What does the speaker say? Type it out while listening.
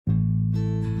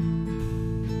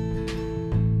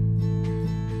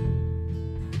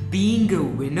Being a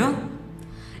winner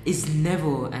is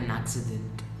never an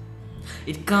accident.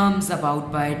 It comes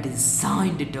about by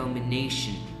design,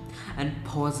 determination, and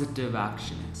positive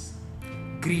actions.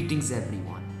 Greetings,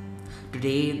 everyone.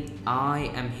 Today,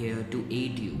 I am here to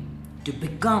aid you to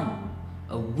become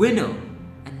a winner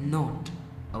and not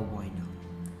a whiner.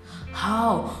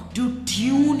 How to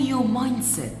tune your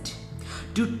mindset,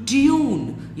 to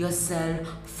tune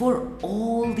yourself for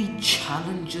all the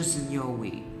challenges in your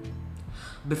way.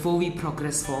 Before we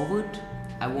progress forward,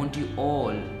 I want you all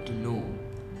to know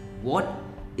what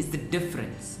is the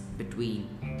difference between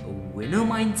a winner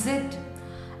mindset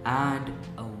and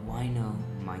a whiner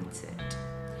mindset.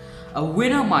 A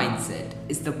winner mindset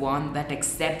is the one that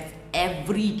accepts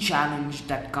every challenge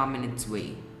that comes in its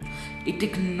way. It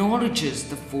acknowledges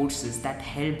the forces that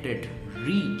helped it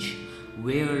reach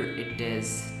where it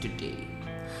is today.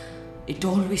 It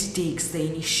always takes the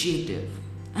initiative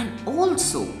and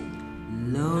also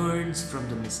learns from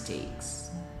the mistakes.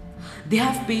 They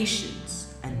have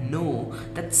patience and know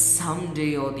that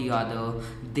someday or the other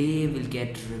they will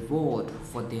get reward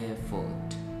for their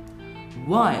effort.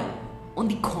 While on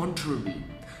the contrary,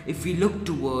 if we look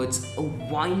towards a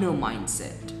whiner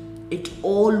mindset, it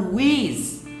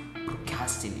always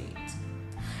procrastinates.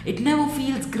 It never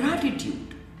feels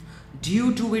gratitude.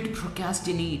 Due to it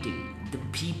procrastinating, the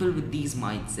people with these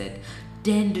mindset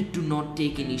tend to not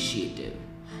take initiative.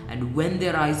 And when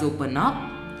their eyes open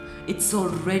up, it's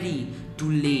already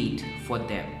too late for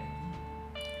them.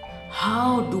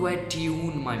 How do I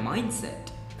tune my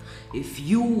mindset? If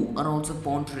you are also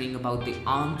pondering about the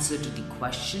answer to the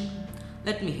question,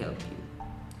 let me help you.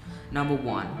 Number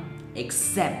 1,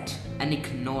 accept and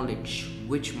acknowledge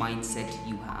which mindset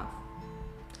you have.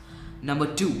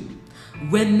 Number 2,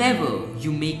 whenever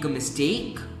you make a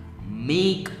mistake,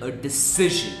 make a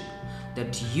decision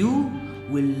that you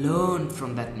will learn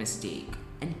from that mistake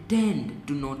and tend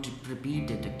to not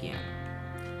repeat it again.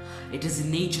 It is the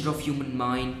nature of human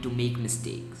mind to make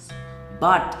mistakes.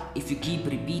 But if you keep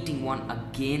repeating one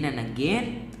again and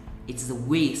again, it's a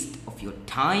waste of your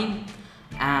time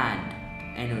and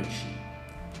energy.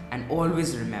 And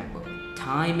always remember,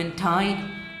 time and tide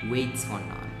waits for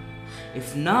none.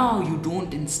 If now you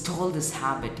don't install this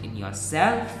habit in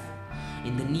yourself,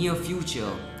 in the near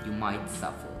future, you might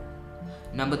suffer.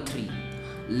 Number 3,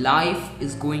 life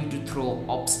is going to throw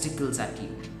obstacles at you.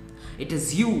 It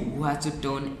is you who has to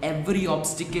turn every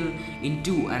obstacle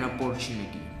into an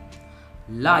opportunity.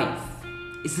 Life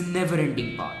is a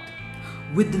never-ending path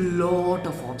with a lot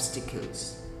of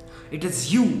obstacles. It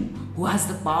is you who has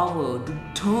the power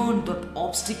to turn those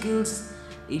obstacles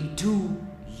into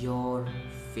your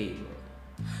favor.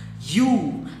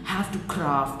 You have to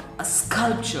craft a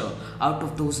sculpture out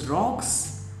of those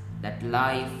rocks that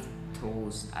life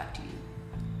throws at you.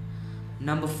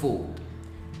 Number 4,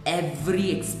 every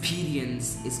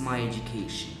experience is my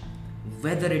education.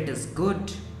 Whether it is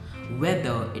good,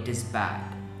 whether it is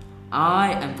bad,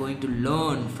 I am going to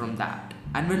learn from that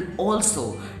and will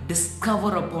also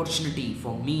discover opportunity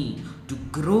for me to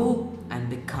grow and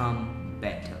become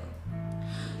better.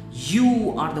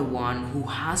 You are the one who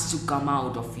has to come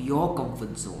out of your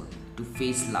comfort zone to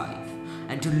face life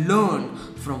and to learn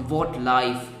from what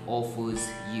life offers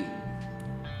you.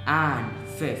 And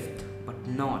 5th, but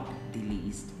not the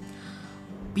least,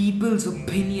 people's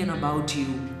opinion about you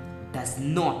does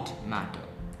not matter.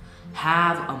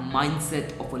 Have a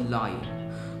mindset of a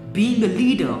lion, being a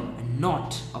leader and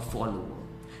not a follower,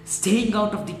 staying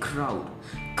out of the crowd,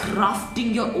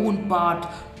 crafting your own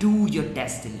path to your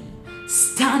destiny,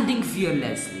 standing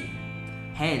fearlessly.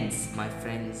 Hence, my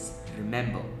friends,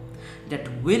 remember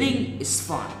that winning is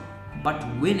fun, but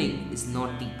winning is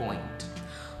not the point.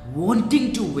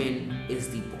 Wanting to win is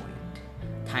the point.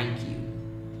 Thank you.